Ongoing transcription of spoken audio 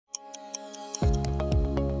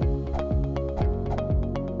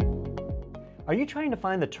Are you trying to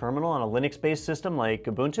find the terminal on a Linux-based system like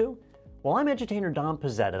Ubuntu? Well, I'm edutainer Don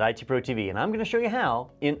Pezet at IT Pro TV, and I'm going to show you how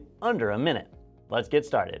in under a minute. Let's get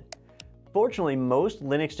started. Fortunately, most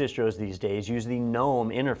Linux distros these days use the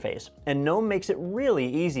gnome interface, and gnome makes it really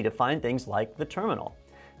easy to find things like the terminal.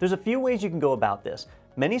 There's a few ways you can go about this.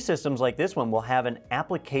 Many systems like this one will have an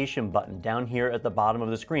application button down here at the bottom of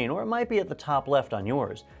the screen, or it might be at the top left on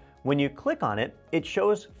yours. When you click on it, it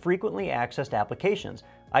shows frequently accessed applications.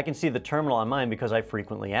 I can see the terminal on mine because I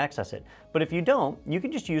frequently access it. But if you don't, you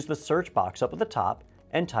can just use the search box up at the top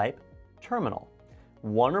and type terminal.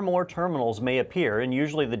 One or more terminals may appear, and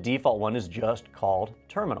usually the default one is just called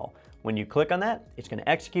terminal. When you click on that, it's going to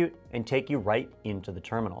execute and take you right into the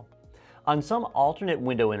terminal. On some alternate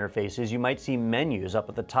window interfaces, you might see menus up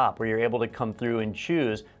at the top where you're able to come through and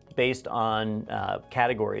choose based on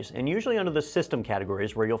categories, and usually under the system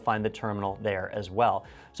categories where you'll find the terminal there as well.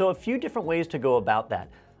 So a few different ways to go about that.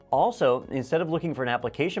 Also, instead of looking for an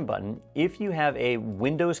application button, if you have a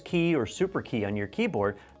Windows key or super key on your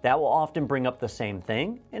keyboard, that will often bring up the same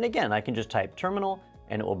thing. And again, I can just type terminal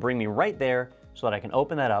and it will bring me right there so that I can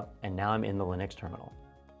open that up, and now I'm in the Linux terminal.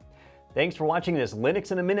 Thanks for watching this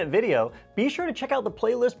Linux in a Minute video. Be sure to check out the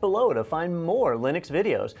playlist below to find more Linux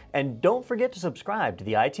videos, and don't forget to subscribe to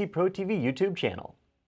the IT Pro TV YouTube channel.